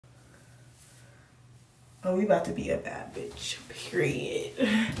Oh, we about to be a bad bitch, period.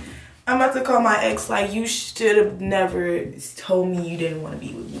 I'm about to call my ex like, you should have never told me you didn't want to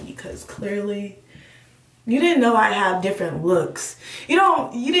be with me, because clearly you didn't know I have different looks. You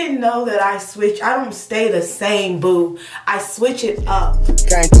didn't know that I switch. I don't stay the same, boo. I switch it up.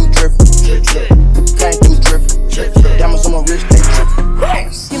 Came through drift, came through drift. Diamonds on my wrist, they drip.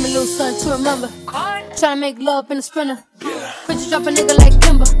 Give me a little something to remember. Tryna make love in the sprinter. Quit you drop a nigga like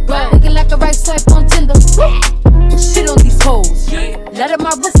Kimber. Looking like a right swipe on Tinder. Shit on these hoes. Let up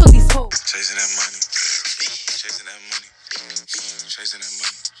my wrist on these hoes. Chasing that money. Chasing that money. Chasing that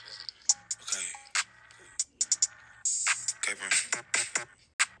money. Okay. Okay, bro.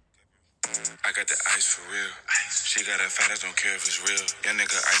 I got the ice for real. She got that fat, I don't care if it's real. That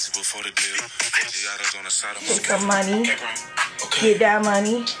nigga ice before the deal. Giottos on the side of my Get some money. Get that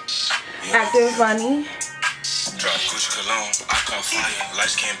money. Acting funny. Drop Gucci cologne. I come fire. Light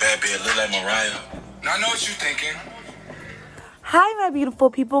skin bad bitch, look like Mariah. Now I know what you thinking. Hi, my beautiful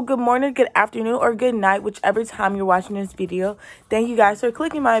people. Good morning, good afternoon, or good night, whichever time you're watching this video. Thank you guys for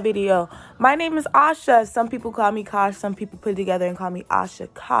clicking my video. My name is Asha. Some people call me Kosh. Some people put it together and call me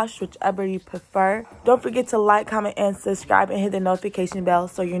AshaKosh, whichever you prefer. Don't forget to like, comment, and subscribe, and hit the notification bell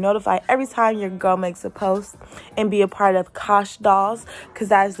so you're notified every time your girl makes a post, and be a part of Kosh Dolls, because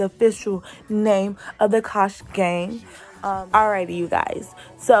that is the official name of the Kosh gang. Alrighty, you guys.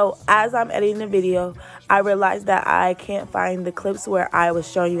 So as I'm editing the video, I realized that I can't find the clips where I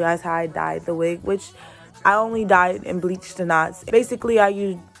was showing you guys how I dyed the wig, which I only dyed and bleached the knots. Basically, I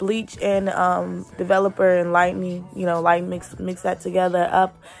used bleach and developer and lightning, light mix that together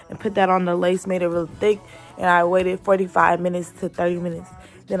up and put that on the lace, made it real thick, and I waited 45 minutes to 30 minutes.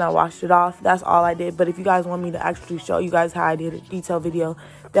 Then I washed it off. That's all I did. But if you guys want me to actually show you guys how I did a detailed video,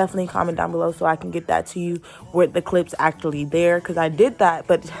 definitely comment down below so I can get that to you with the clips actually there, because I did that,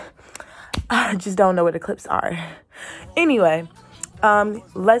 but I just don't know where the clips are. Anyway,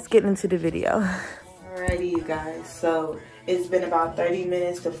 let's get into the video. Alrighty, you guys. So it's been about 30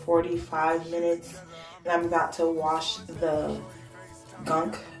 minutes to 45 minutes, and I'm about to wash the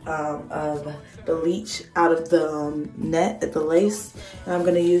gunk of the bleach out of the net at the lace, and I'm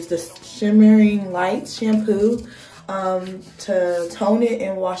gonna use this shimmering light shampoo to tone it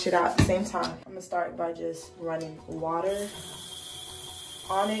and wash it out at the same time. I'm gonna start by just running water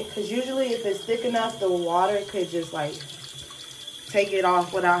on it, because usually if it's thick enough, the water could just like take it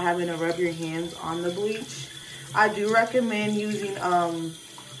off without having to rub your hands on the bleach. I do recommend using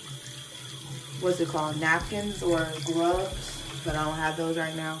what's it called, napkins or gloves, but I don't have those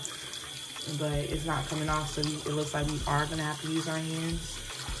right now. But it's not coming off, so it looks like we are gonna have to use our hands,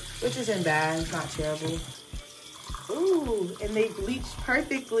 which isn't bad. It's not terrible. Ooh, and they bleached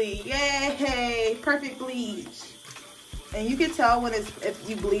perfectly. Yay, perfect bleach. And you can tell when if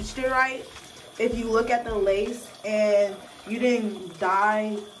you bleached it right. If you look at the lace and you didn't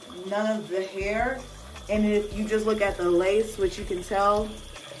dye none of the hair, and if you just look at the lace, which you can tell,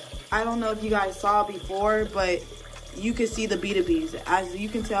 I don't know if you guys saw before, but you can see the B2Bs. As you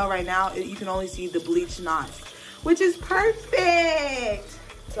can tell right now, you can only see the bleach knots, which is perfect.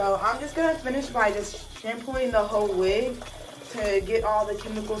 So I'm just gonna finish by just shampooing the whole wig to get all the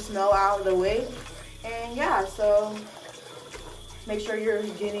chemical smell out of the wig. And yeah, so make sure you're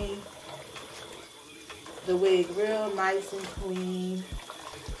getting the wig real nice and clean.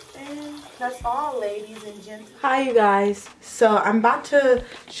 And that's all, ladies and gentlemen. Hi, you guys. So I'm about to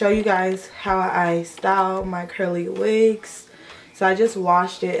show you guys how I style my curly wigs. So I just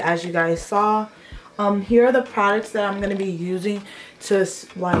washed it, as you guys saw. Here are the products that I'm going to be using to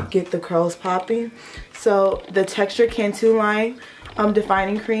like get the curls popping. So the Texture Cantu line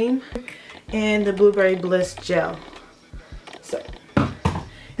defining cream and the Blueberry Bliss gel. So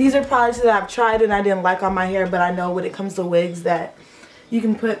these are products that I've tried and I didn't like on my hair, but I know when it comes to wigs that you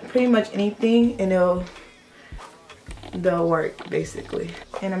can put pretty much anything and they'll work basically.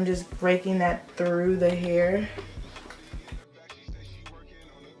 And I'm just breaking that through the hair.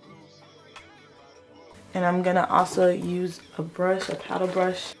 And I'm gonna also use a brush, a paddle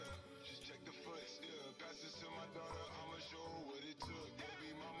brush.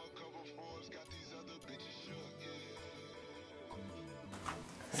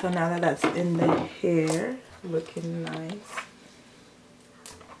 So now that that's in the hair, looking nice.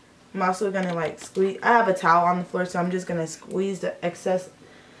 I'm also gonna like squeeze. I have a towel on the floor, so I'm just gonna squeeze the excess,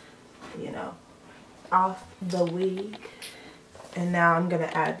 off the wig. And now I'm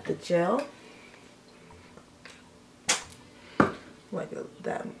gonna add the gel. Like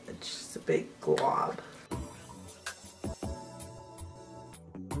that, it's just a big glob.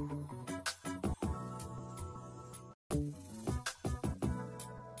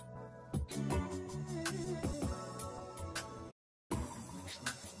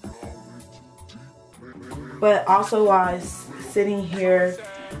 But also while I was sitting here,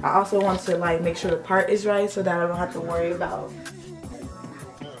 I also want to like make sure the part is right so that I don't have to worry about.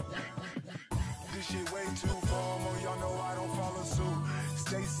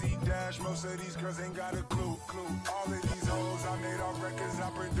 Most of these girls ain't got a clue. All of these hoes I made off records I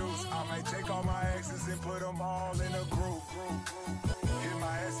produce. I might take all my exes and put them all in a group. Hit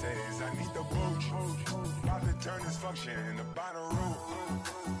my essays, I need the boot. About to turn this function into Bonnaroo.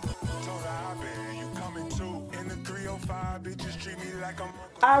 Told her I been, you coming too. In the 305, bitches treat me like I'm.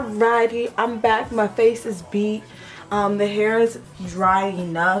 Alrighty, I'm back. My face is beat. The hair is dry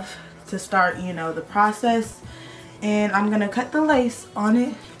enough to start, you know, the process. And I'm gonna cut the lace on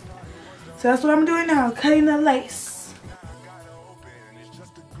it. So that's what I'm doing now, cutting the lace.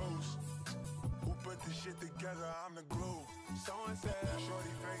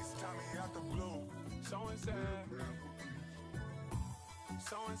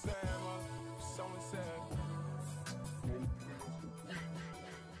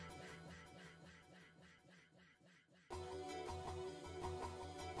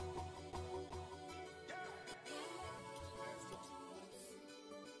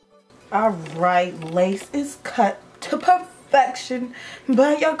 Alright, lace is cut to perfection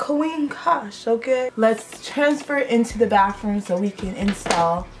by your queen Kosh, okay? Let's transfer into the bathroom so we can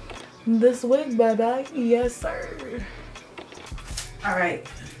install this wig, bye-bye. Yes, sir. Alright.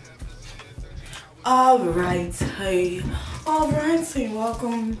 Alright, hey. Alright, so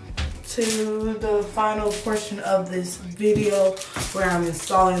welcome to the final portion of this video where I'm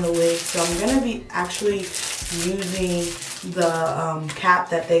installing the wig. So I'm going to be actually using the cap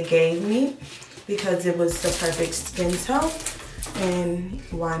that they gave me because it was the perfect skin tone, and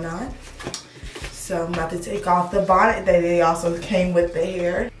why not? So I'm about to take off the bonnet that they also came with the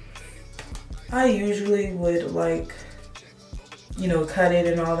hair. I usually would like, you know, cut it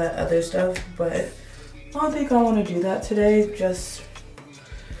and all that other stuff, but I don't think I want to do that today just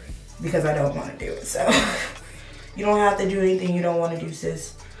because I don't want to do it. So you don't have to do anything you don't want to do,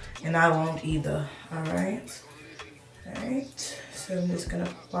 sis, and I won't either. Alright. Alright, so I'm just gonna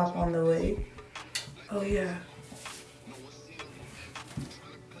pop on the wig. Oh yeah.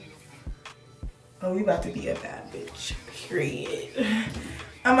 Oh, we about to be a bad bitch, period.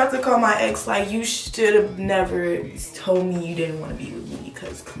 I'm about to call my ex like, you should have never told me you didn't want to be with me,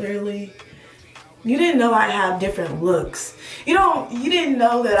 because clearly you didn't know I have different looks. You didn't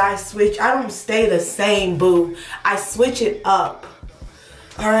know that I switch. I don't stay the same, boo. I switch it up.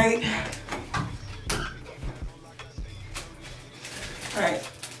 Alright. Alright,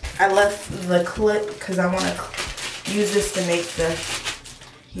 I left the clip because I want to use this to make the,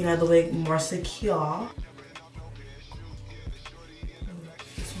 you know, the wig more secure.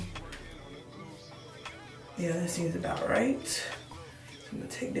 Yeah, that seems about right. I'm going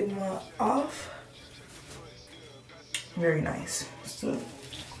to take them off. Very nice. So,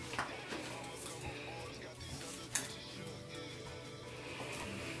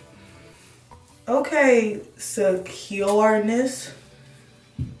 okay, secureness.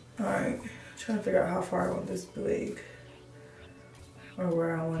 Alright, trying to figure out how far I want this wig or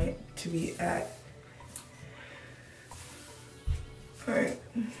where I want it to be at. Alright.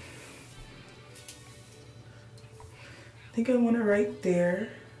 I think I want it right there.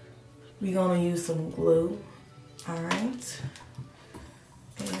 We're gonna use some glue. Alright.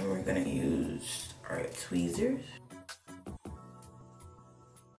 And we're gonna use our tweezers.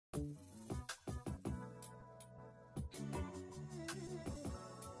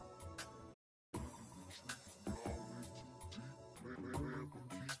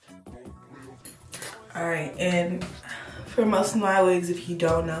 Alright, and for most of my wigs, if you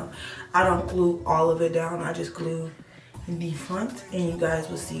don't know, I don't glue all of it down. I just glue the front, and you guys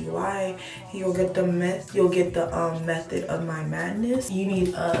will see why. You'll get the method of my madness. You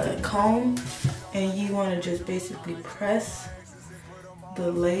need a comb, and you want to just basically press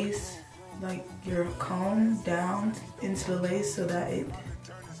the lace, like your comb, down into the lace so that it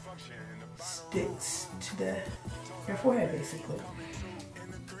sticks to your forehead, basically.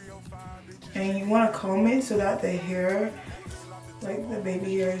 And you want to comb it so that the hair, like the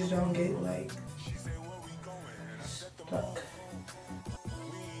baby hairs, don't get like stuck.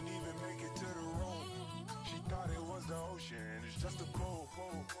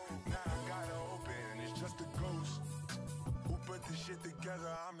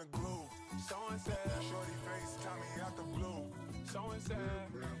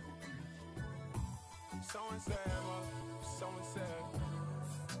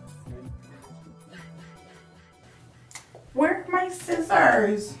 Where are my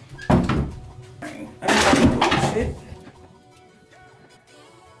scissors? Shit.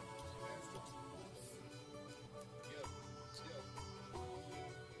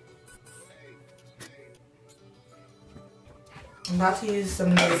 about to use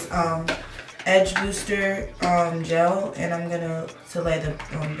some of this Edge Booster gel, and I'm gonna lay the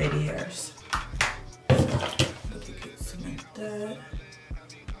baby hairs. So, let me get some of that.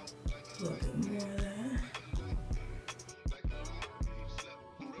 A little bit more of that.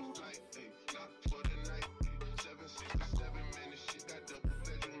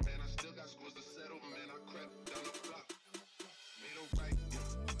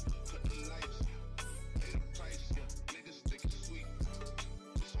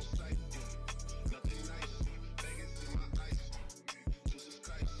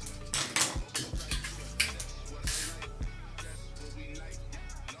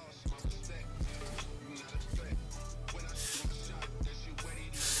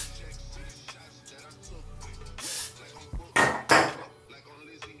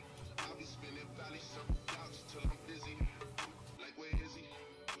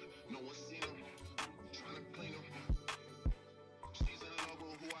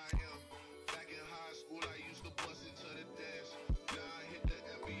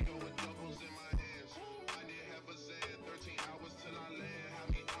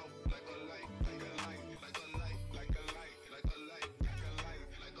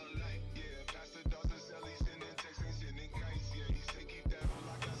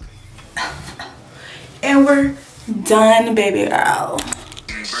 And we're done, baby girl.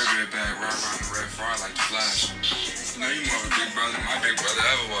 Burger bag, ride around the red fire like the Flash. You know you more of a big brother than my big brother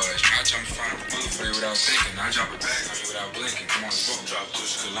ever was. I jump in front of the bullet for you without thinking. I drop a bag on you without blinking. Come on, let's go. Drop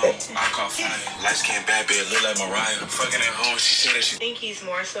push cologne. I call fire. Light skin bad bitch, look like Mariah. I'm fucking at home. She said that she. I think he's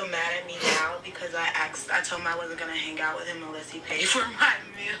more so mad at me now because I told him I wasn't gonna hang out with him unless he paid for my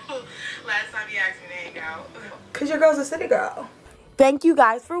meal. Last time he asked me to hang out. Cause your girl's a city girl. Thank you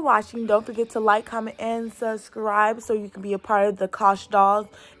guys for watching. Don't forget to like, comment, and subscribe so you can be a part of the Kosh dolls,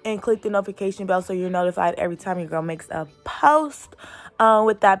 and click the notification bell so you're notified every time your girl makes a post.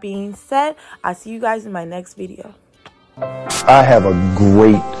 With that being said, I'll see you guys in my next video. I have a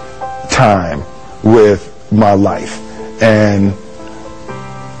great time with my life, and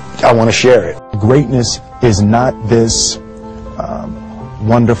I want to share it. Greatness is not this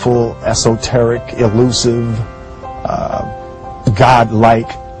wonderful, esoteric, elusive,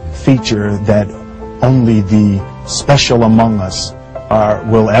 God-like feature that only the special among us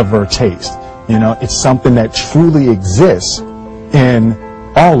will ever taste. You know, it's something that truly exists in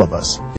all of us.